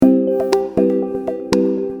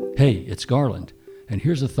Hey, it's Garland, and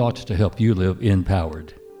here's a thought to help you live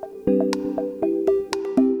empowered.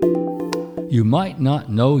 You might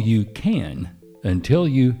not know you can until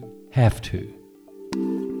you have to.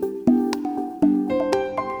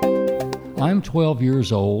 I'm 12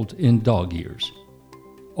 years old in dog years.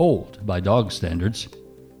 Old by dog standards.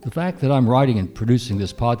 The fact that I'm writing and producing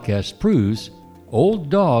this podcast proves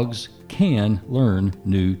old dogs can learn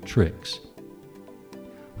new tricks.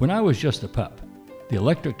 When I was just a pup, the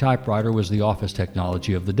electric typewriter was the office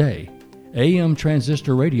technology of the day. AM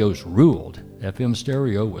transistor radios ruled. FM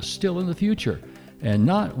stereo was still in the future, and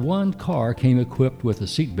not one car came equipped with a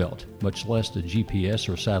seatbelt, much less a GPS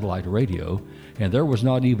or satellite radio, and there was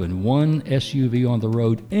not even one SUV on the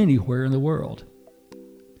road anywhere in the world.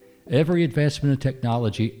 Every advancement in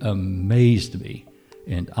technology amazed me,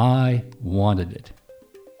 and I wanted it.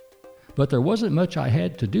 But there wasn't much I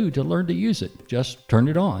had to do to learn to use it, just turn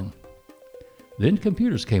it on. Then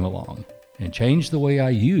computers came along and changed the way I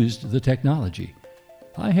used the technology.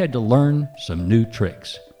 I had to learn some new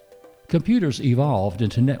tricks. Computers evolved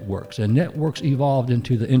into networks, and networks evolved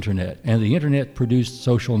into the internet, and the internet produced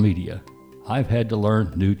social media. I've had to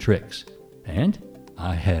learn new tricks, and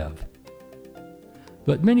I have.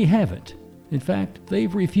 But many haven't. In fact,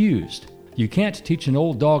 they've refused. You can't teach an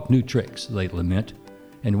old dog new tricks, they lament,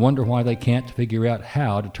 and wonder why they can't figure out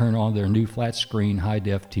how to turn on their new flat-screen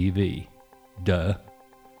high-def TV. Duh.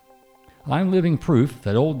 I'm living proof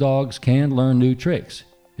that old dogs can learn new tricks,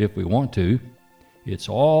 if we want to. It's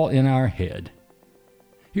all in our head.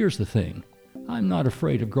 Here's the thing. I'm not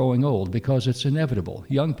afraid of growing old because it's inevitable.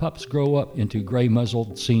 Young pups grow up into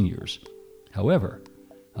gray-muzzled seniors. However,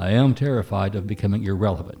 I am terrified of becoming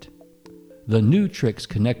irrelevant. The new tricks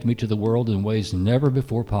connect me to the world in ways never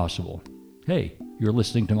before possible. Hey, you're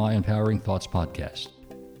listening to my Empowering Thoughts podcast.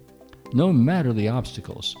 No matter the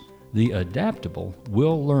obstacles, the adaptable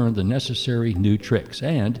will learn the necessary new tricks,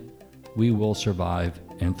 and we will survive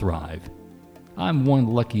and thrive. I'm one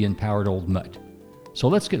lucky, empowered old mutt. So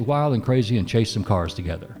let's get wild and crazy and chase some cars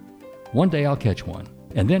together. One day I'll catch one,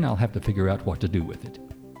 and then I'll have to figure out what to do with it.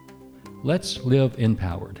 Let's live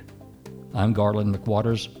empowered. I'm Garland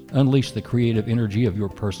McWaters. Unleash the creative energy of your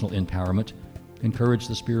personal empowerment. Encourage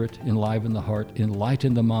the spirit, enliven the heart,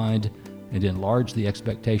 enlighten the mind, and enlarge the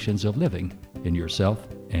expectations of living in yourself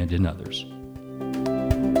and in others.